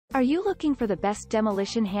Are you looking for the best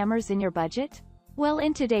demolition hammers in your budget? Well,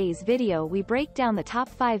 in today's video we break down the top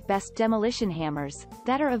 5 best demolition hammers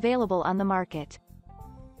that are available on the market.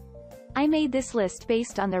 I made this list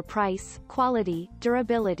based on their price, quality,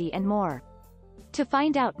 durability and more. To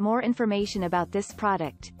find out more information about this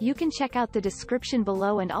product, you can check out the description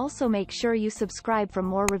below and also make sure you subscribe for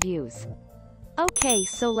more reviews. Okay,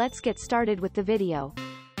 so let's get started with the video.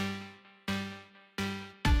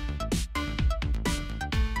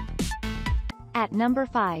 At number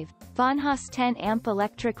 5, VonHaus 10 amp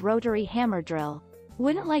electric rotary hammer drill.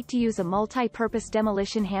 Wouldn't like to use a multi-purpose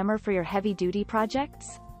demolition hammer for your heavy-duty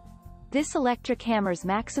projects? This electric hammer's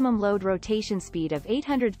maximum load rotation speed of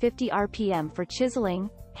 850 RPM for chiseling,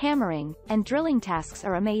 hammering, and drilling tasks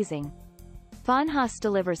are amazing. VonHaus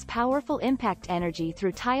delivers powerful impact energy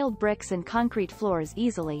through tiled bricks and concrete floors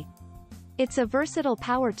easily. It's a versatile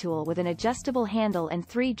power tool with an adjustable handle and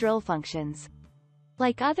 3 drill functions.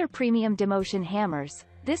 Like other premium demolition hammers,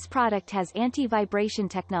 this product has anti-vibration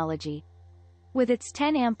technology. With its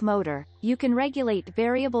 10 amp motor, you can regulate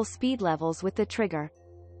variable speed levels with the trigger.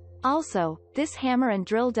 Also, this hammer and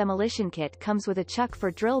drill demolition kit comes with a chuck for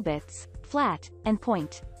drill bits, flat, and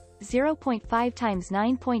point. 0.5 x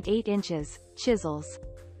 9.8 inches, chisels.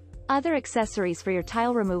 Other accessories for your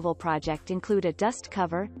tile removal project include a dust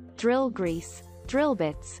cover, drill grease, drill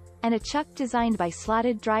bits, and a chuck designed by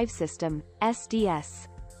Slotted Drive System, SDS.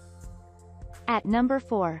 At number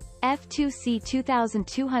 4, F2C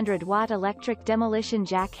 2200 watt electric demolition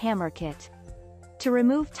jack hammer kit. To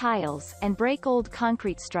remove tiles and break old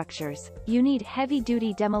concrete structures, you need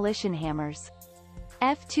heavy-duty demolition hammers.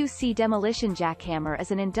 F2C demolition jackhammer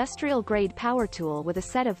is an industrial-grade power tool with a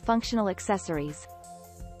set of functional accessories.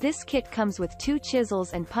 This kit comes with 2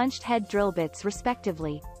 chisels and punched head drill bits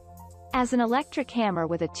respectively. As an electric hammer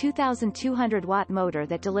with a 2200 watt motor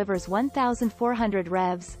that delivers 1400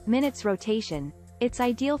 revs, minutes rotation, it's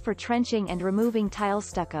ideal for trenching and removing tile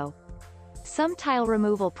stucco. Some tile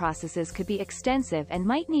removal processes could be extensive and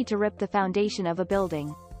might need to rip the foundation of a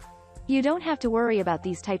building. You don't have to worry about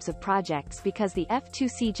these types of projects because the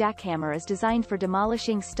F2C jackhammer is designed for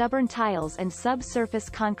demolishing stubborn tiles and subsurface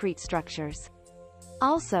concrete structures.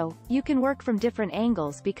 Also, you can work from different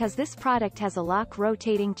angles because this product has a lock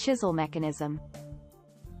rotating chisel mechanism.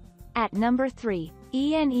 At number 3,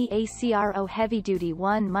 ENEACRO heavy-duty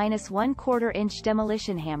 1-1/4 inch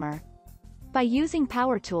demolition hammer. By using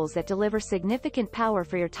power tools that deliver significant power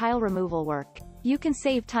for your tile removal work, you can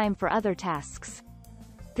save time for other tasks.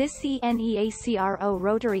 This ENEACRO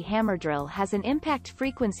rotary hammer drill has an impact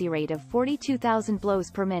frequency rate of 42,000 blows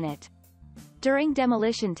per minute. During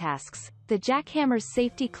demolition tasks, the jackhammer's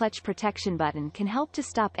safety clutch protection button can help to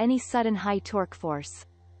stop any sudden high torque force.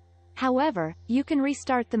 However, you can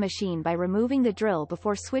restart the machine by removing the drill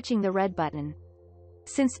before switching the red button.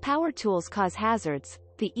 Since power tools cause hazards,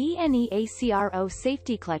 the ENEACRO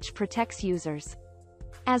safety clutch protects users.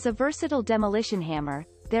 As a versatile demolition hammer,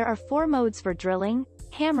 there are 4 modes for drilling,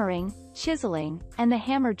 hammering, chiseling, and the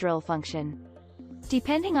hammer drill function.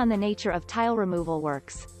 Depending on the nature of tile removal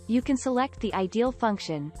works, you can select the ideal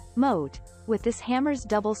function, mode, with this hammer's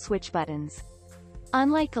double switch buttons.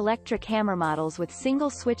 Unlike electric hammer models with single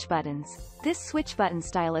switch buttons, this switch button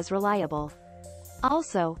style is reliable.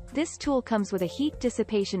 Also, this tool comes with a heat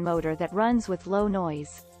dissipation motor that runs with low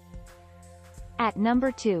noise. At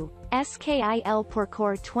number 2, SKIL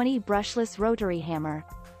Pwrcore 20 brushless rotary hammer.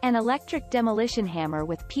 An electric demolition hammer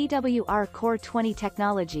with Pwrcore 20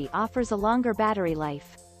 technology offers a longer battery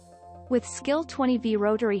life. With SKIL 20V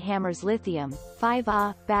rotary hammer's lithium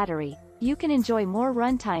 5Ah battery, you can enjoy more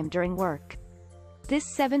runtime during work. This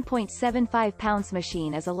 7.75 pounds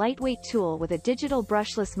machine is a lightweight tool with a digital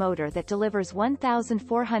brushless motor that delivers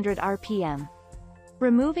 1400 RPM.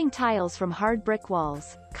 Removing tiles from hard brick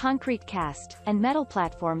walls, concrete cast, and metal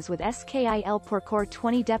platforms with SKIL Pwrcore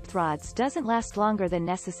 20 depth rods doesn't last longer than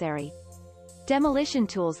necessary. Demolition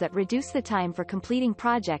tools that reduce the time for completing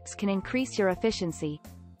projects can increase your efficiency.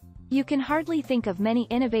 You can hardly think of many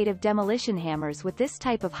innovative demolition hammers with this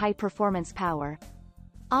type of high-performance power.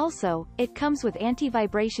 Also, it comes with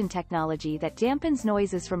anti-vibration technology that dampens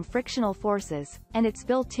noises from frictional forces, and its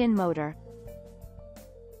built-in motor.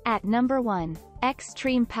 At number 1,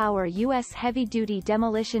 XtremepowerUS heavy-duty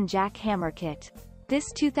demolition jack hammer kit.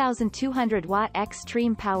 This 2200 watt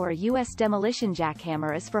XtremepowerUS demolition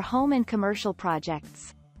jackhammer is for home and commercial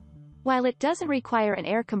projects. While it doesn't require an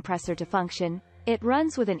air compressor to function, it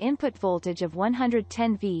runs with an input voltage of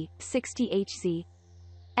 110 V, 60 Hz.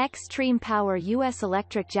 XtremepowerUS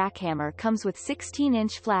electric jackhammer comes with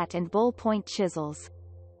 16-inch flat and bull point chisels.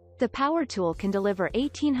 The power tool can deliver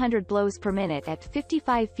 1800 blows per minute at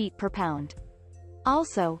 55 feet per pound.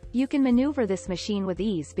 Also, you can maneuver this machine with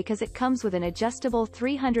ease because it comes with an adjustable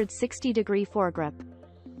 360-degree foregrip.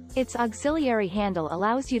 Its auxiliary handle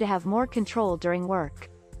allows you to have more control during work.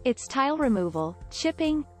 Its tile removal,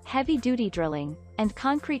 chipping, heavy-duty drilling, and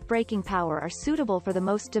concrete breaking power are suitable for the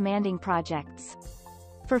most demanding projects.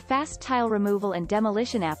 For fast tile removal and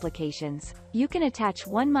demolition applications, you can attach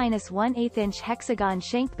 1-1/8-inch hexagon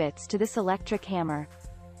shank bits to this electric hammer.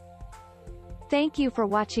 Thank you for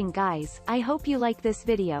watching, guys. I hope you like this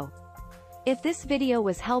video. If this video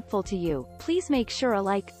was helpful to you, please make sure to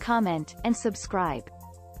like, comment, and subscribe.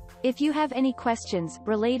 If you have any questions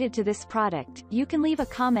related to this product, you can leave a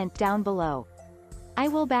comment down below. I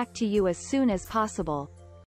will back to you as soon as possible.